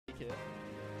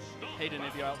Hayden,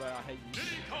 if you're out there, I hate you.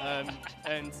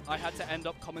 And I had to end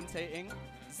up commentating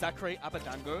Zachary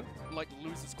Abadango, like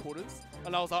losers quarters,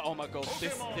 and I was like, oh my god,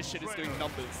 this shit is doing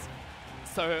numbers.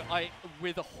 So I,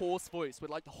 with a hoarse voice,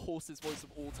 with like the hoarsest voice of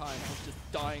all time, I was just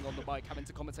dying on the mic, having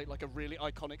to commentate like a really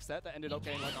iconic set that ended up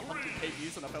getting like 100k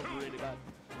views, and I felt really bad.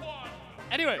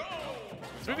 Anyway,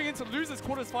 moving into losers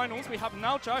quarters finals, we have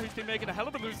Naocha, who's been making a hell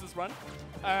of a losers run.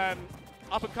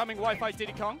 Up and coming Wi-Fi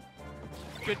Diddy Kong.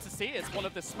 Good to see. It's one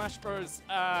of the Smash Bros.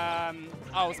 I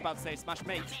was about to say Smash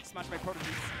Mate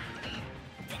prodigies.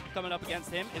 Coming up against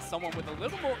him is someone with a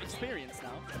little more experience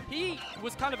now. He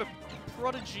was kind of a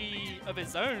prodigy of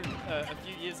his own a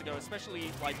few years ago,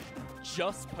 especially like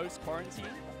just post-quarantine,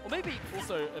 or maybe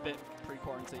also a bit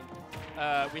pre-quarantine.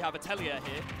 We have Atelier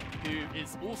here, who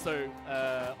is also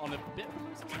on a bit of a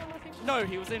losers run, I think. No,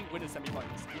 he was in winners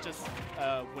semi-finals. He just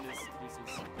winners,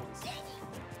 losers.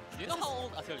 Do you know how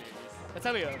old Atelier is?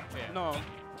 Atelier? Yeah. No.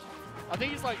 I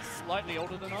think he's like slightly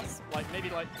older than us, like maybe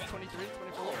like 23,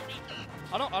 24.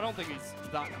 I don't think he's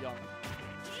that young.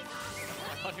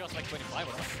 I thought he was like 25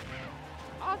 or something.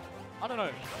 I don't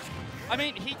know. I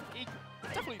mean, he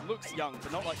definitely looks young,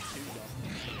 but not like too young.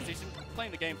 Because he's been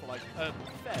playing the game for like a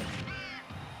fair.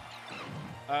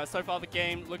 So far the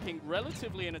game looking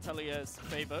relatively in Atelier's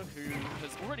favor, who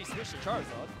has already switched to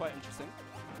Charizard. Quite interesting.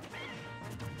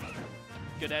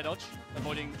 Good air dodge,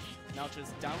 avoiding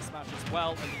Naocha's down smash as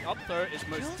well, and the up throw is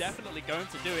most definitely going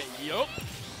to do it. Yup!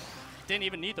 Didn't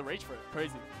even need the rage for it.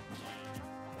 Crazy.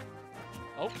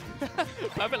 Oh,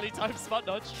 perfectly timed smart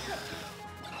dodge.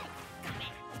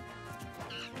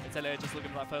 Atelier just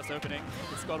looking for that first opening.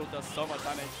 The Squirtle does so much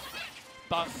damage,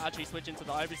 but actually switching to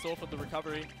the Ivysaur for the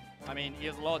recovery. I mean, he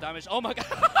has a lot of damage. Oh my god!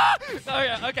 Oh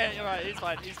yeah, okay, you're right. He's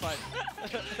fine. He's fine.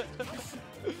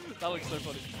 That looks so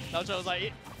funny. Naocha was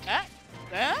like, eh?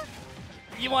 Eh?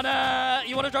 You wanna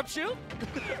drop shoe?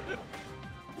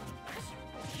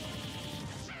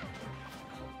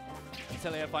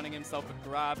 Atelier finding himself a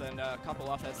grab and a couple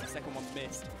up as the second one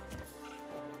missed.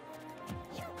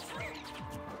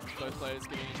 Both players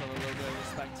giving each other a little bit of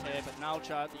respect here, but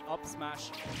Naocha, the up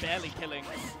smash, barely killing,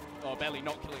 or barely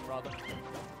not killing rather.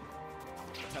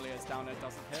 Atelier's down there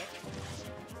doesn't hit.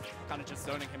 Kind of just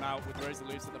zoning him out with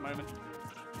Rosaloo's at the moment.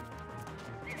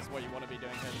 That's what you want to be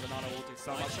doing here. The Banana will do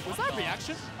so much. Was that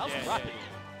reaction? That was rapid.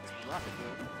 Yeah. Rapid,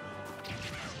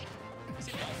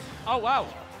 dude. Oh, wow.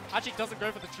 Actually doesn't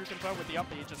go for the true confirm with the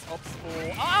up, he just opts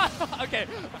for... Ah! Okay,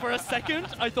 for a second,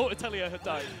 I thought Atelier had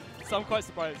died. So I'm quite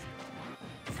surprised.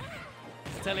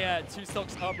 Atelier 2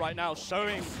 stocks up right now,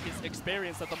 showing his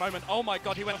experience at the moment. Oh my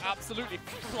god, he went absolutely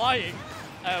flying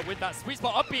with that sweet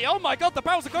spot up B. Oh my god, the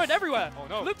barrels are going everywhere. Oh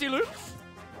no. Loop-de-loop.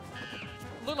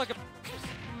 Looked like a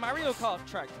Mario Kart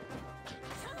track.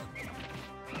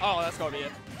 Oh, that's gotta be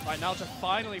it. Right, Naocha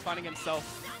finally finding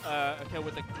himself a kill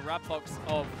with the grab box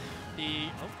of the...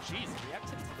 Oh, jeez,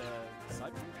 reacting to the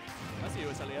side. I see you,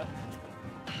 Atelier.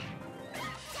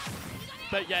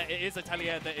 But yeah, it is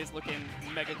Atelier that is looking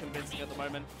mega convincing at the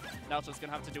moment. Naocha's going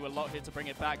to have to do a lot here to bring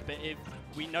it back. But if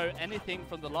we know anything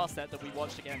from the last set that we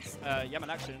watched against Yaman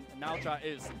Action, Naocha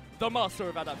is the master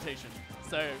of adaptation.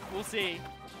 So we'll see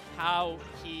how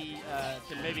he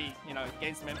can maybe, you know,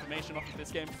 gain some information off of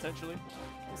this game potentially.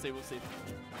 We'll see, we'll see.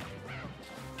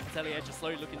 Atelier just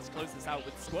slowly looking to close this out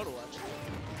with Squirtle, actually.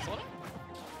 Sort of?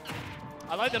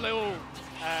 I like the little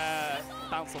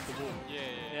bounce off the wall.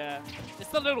 Yeah. It's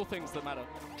the little things that matter.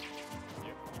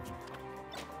 Yep.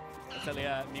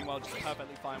 Atelier, meanwhile, just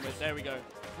perfectly fine with. There we go.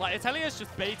 Like, Atelier's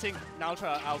just baiting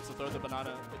Naocha out to throw the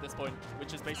banana at this point,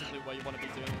 which is basically what you want to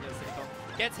be doing against Diddy Kong.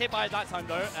 Gets hit by it that time,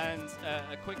 though, and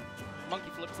a quick monkey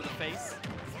flip to the face.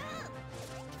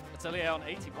 Atelier on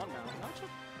 81 now. Naocha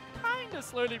kind of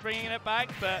slowly bringing it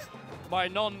back, but my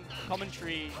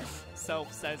non-commentary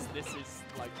self says this is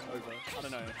like over.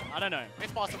 I don't know.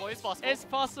 It's possible, it's possible. It's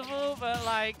possible, but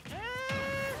like...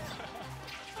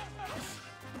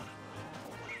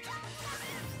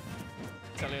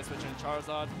 Atelier switching to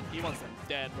Charizard. He wants them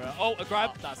dead, bro. Oh, a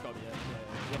grab. That's gotta be it.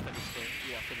 Yeah, you're finished, bro.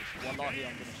 You are finished. Wallahi,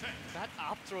 I'm finished. That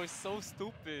up throw is so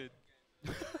stupid.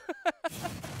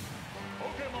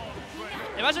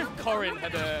 Imagine if Corin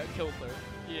had a kill throw.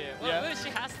 Yeah, well, she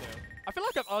has though. I feel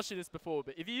like I've asked you this before,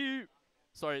 but if you...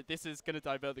 Sorry, this is going to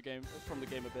divert the game from the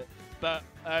game a bit. But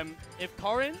if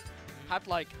Corin had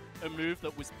like a move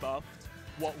that was buffed,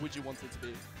 what would you want it to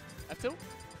be? F-tilt?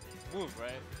 Move,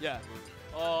 right? Yeah. Move.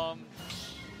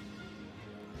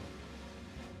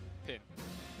 Pin.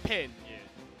 Pin? Yeah.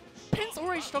 Pin's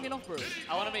already strong enough, bro.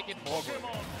 I want to make it more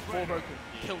broken. More broken.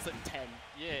 Kills at 10.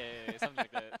 Yeah, something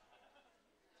like that.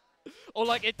 Or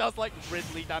like it does like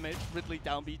Ridley damage, Ridley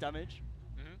down B damage.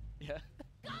 Mm-hmm. Yeah.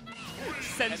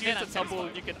 sends And you then into I'm tumble,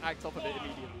 satisfied. you can act off of it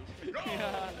immediately.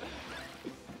 Yeah.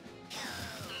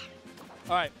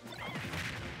 Alright.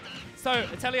 So,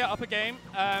 Atelier up a game.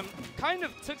 Kind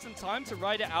of took some time to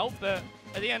ride it out, but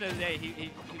at the end of the day,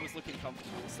 he was looking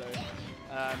comfortable. So,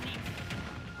 yeah,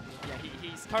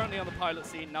 he's currently on the pilot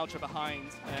seat, Naocha behind.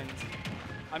 And,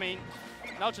 I mean,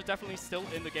 Naocha definitely still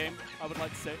in the game, I would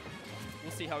like to say.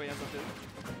 We'll see how he ends up doing.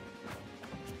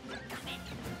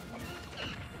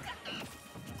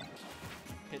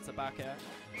 Hits a back air.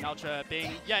 Naocha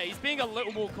being, he's being a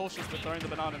little more cautious with throwing the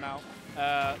banana now.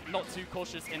 Not too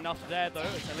cautious enough there though.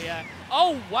 Atelier.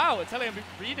 Oh wow! Atelier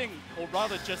reading, or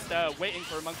rather just waiting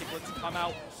for a monkey flip to come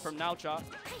out from Naocha,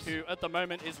 who at the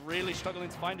moment is really struggling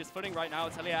to find his footing right now.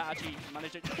 Atelier actually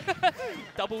managed it.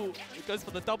 Double. It goes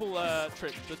for the double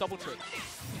trick. The double trick.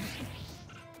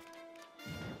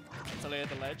 Atelier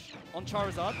the ledge on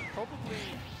Charizard. Probably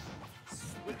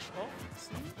switch off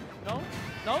soon? No?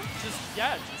 No? Just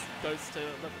goes to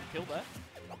level kill there.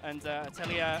 And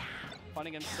Atelier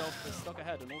finding himself a stock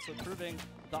ahead and also proving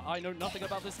that I know nothing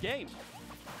about this game.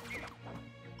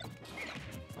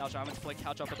 Naocha having to play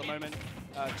catch up at the moment.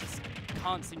 Just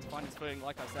can't seem to find his footing,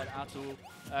 like I said, at all.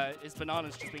 His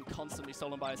banana's just been constantly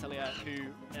stolen by Atelier, who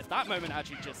at that moment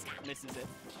actually just misses it.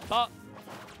 But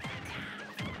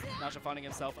Naocha finding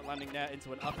himself landing there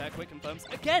into an up air, quick confirms.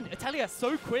 Again, Atelier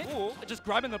so quick, just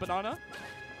grabbing the banana.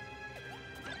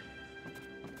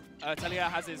 Atelier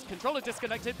has his controller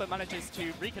disconnected, but manages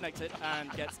to reconnect it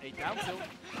and gets a down tilt.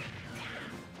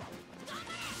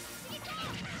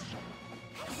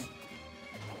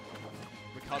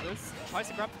 Recovers, tries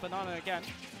to grab the banana again.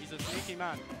 He's a sneaky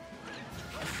man.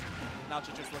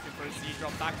 Naocha just looking for a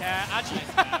Z-drop back air. Actually,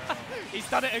 he's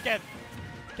done it again.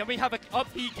 Can we have an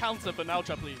up B counter for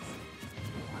Naocha, please?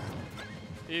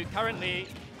 Who currently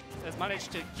has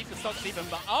managed to keep the stocks even,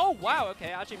 but oh wow,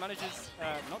 okay, actually manages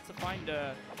not to find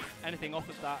anything off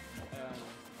of that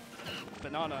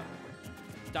banana.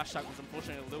 Dash tag was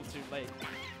unfortunately a little too late.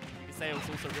 You could say it was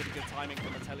also really good timing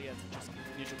from Atelier to just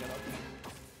neutral get up.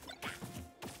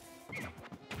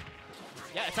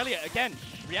 Yeah, Atelier again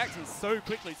reacting so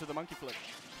quickly to the monkey flip.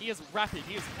 He is rapid,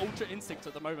 he is ultra instinct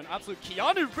at the moment. Absolute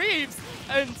Keanu Reeves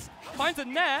and finds a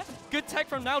nair. Good tech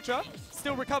from Naocha,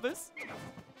 still recovers.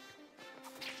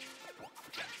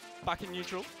 Back in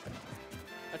neutral.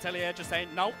 Atelier just saying,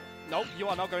 no, no, you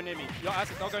are not going near me. Your ass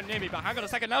is not going near me, but hang on a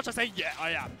second. Naocha saying, yeah,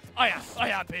 I am,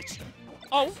 bitch.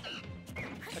 Oh.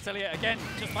 Atelier again,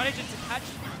 just managing to catch.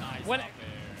 Nice.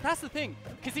 That's the thing,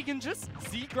 because he can just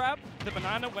Z-grab the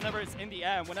banana whenever it's in the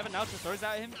air, and whenever Naocha throws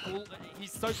at him,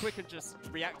 he's so quick at just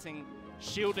reacting,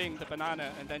 shielding the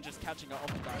banana, and then just catching it off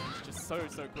of that. It's just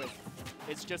so quick.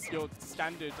 It's just your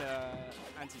standard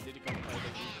anti-Diddy play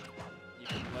that you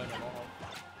can learn a lot of.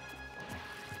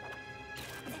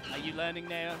 Are you learning,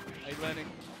 Nea? Are you learning?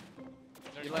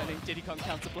 Are you learning Diddy Kong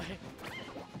counterplay?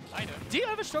 I know. Do you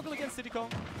ever struggle against Diddy Kong?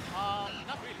 Not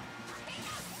really.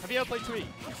 Have you ever played Twee?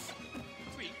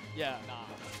 Twee? Yeah. Nah.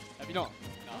 Have you not?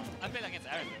 No. I played against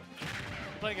Aaron though.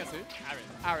 You playing against who? Aaron.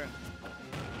 Aaron.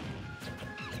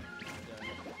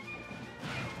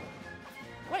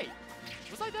 Wait,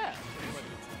 was I there?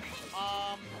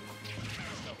 No.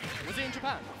 Was it in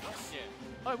Japan? Yeah.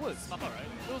 Oh, it was. Sumapa, right?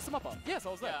 It was Sumapa. Yes, I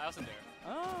was there. Yeah, I wasn't there.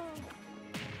 Oh.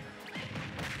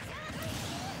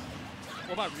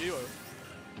 What about Rio?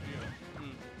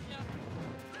 Yeah.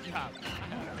 You have.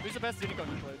 Who's the best Diddy Kong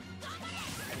you played?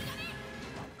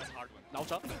 That's a hard one.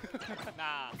 Naocha?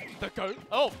 Nah. The GOAT?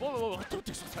 Oh, whoa. Don't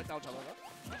disrespect Naocha like that.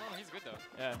 No, he's good though.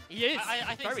 Yeah. He is.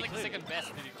 I think very he's like clearly. the second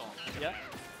best Diddy Kong. Yeah?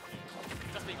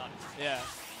 Just being honest. Yeah.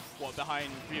 What,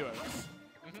 behind Rio?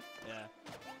 Mm-hmm. Yeah.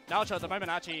 Naocha at the moment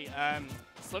actually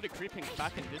slowly creeping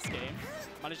back in this game.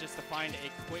 Manages to find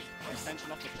a quick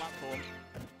extension off the platform.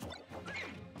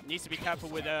 Needs to be careful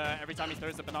with every time he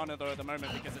throws the banana though at the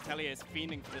moment, because Atelier is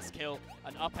fiending for this kill.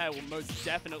 An up air will most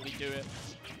definitely do it.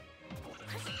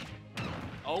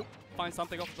 Oh, finds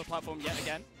something off of the platform yet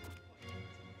again.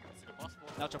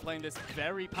 Naocha playing this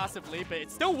very passively, but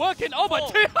it's still working. Oh my,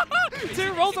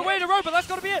 two rolls away in a row, but that's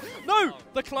got to be it. No,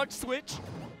 the clutch switch.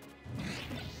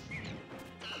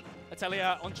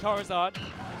 Atelier on Charizard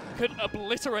could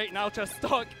obliterate Naocha's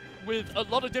stock with a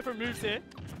lot of different moves here,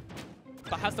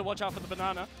 but has to watch out for the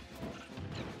banana.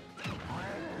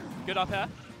 Good up air.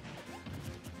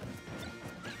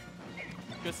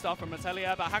 Good stuff from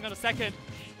Atelier, but hang on a second.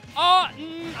 Oh,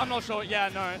 I'm not sure. Yeah,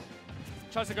 no.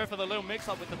 Tries to go for the little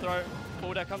mix-up with the throw.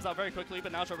 Forward air comes out very quickly,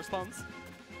 but Naocha responds.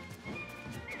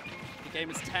 The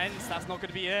game is tense. That's not going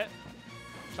to be it.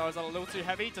 Charizard a little too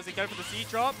heavy. Does he go for the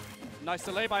Z-drop? Nice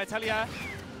delay by Atelier.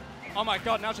 Oh my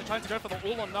god, Naocha trying to go for the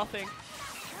all or nothing.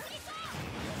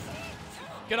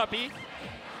 Good up B.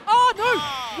 Oh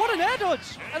no! What an air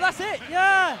dodge! And that's it.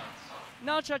 Yeah.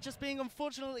 Naocha just being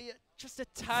unfortunately just a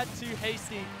tad too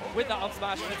hasty with that up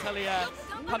smash. And Atelier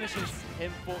punishes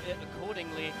him for it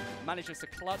accordingly. Manages to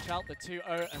clutch out the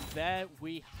 2-0, and there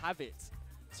we have it.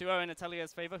 2-0 in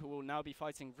Atelier's favor, who will now be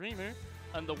fighting Rimu,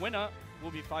 and the winner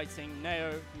will be fighting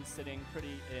Neo, who's sitting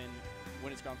pretty in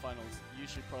winners grand finals. You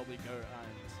should probably go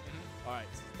and. All right,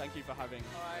 thank you for having.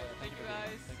 All right, thank you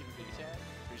guys. Thank you for being Big here. chat.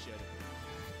 Appreciate it.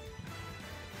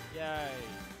 Yay.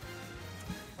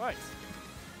 All right.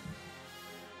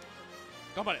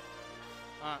 Ganbare.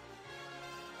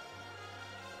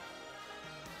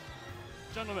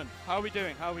 Gentlemen, how are we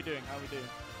doing? How are we doing? How are we doing?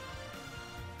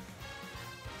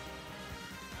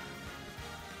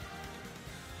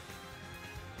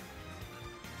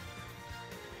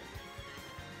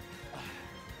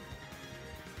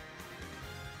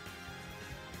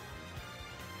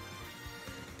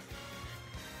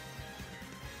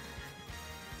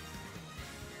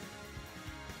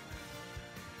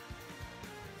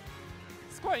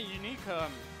 It's quite a unique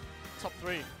top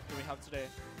 3 that we have today.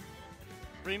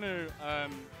 Rimu,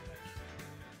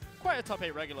 quite a top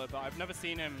 8 regular, but I've never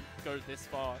seen him go this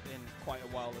far in quite a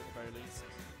while at the very least.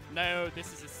 Neo,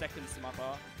 this is his second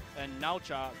Sumapa, and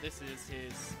Naocha, this is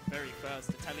his very first.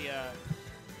 Atelier,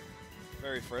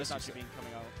 very first. has actually been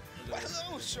coming out. Well,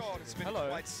 hello, Sean. It's been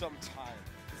quite some time.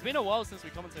 It's been a while since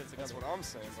we commentated together. That's what I'm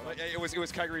saying. But it was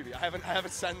Kagaribi. I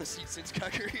haven't sat in the seat since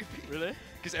Kagaribi. Really?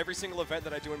 Because every single event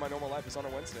that I do in my normal life is on a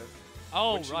Wednesday.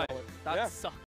 Oh, Which, right. you know, That yeah. sucks.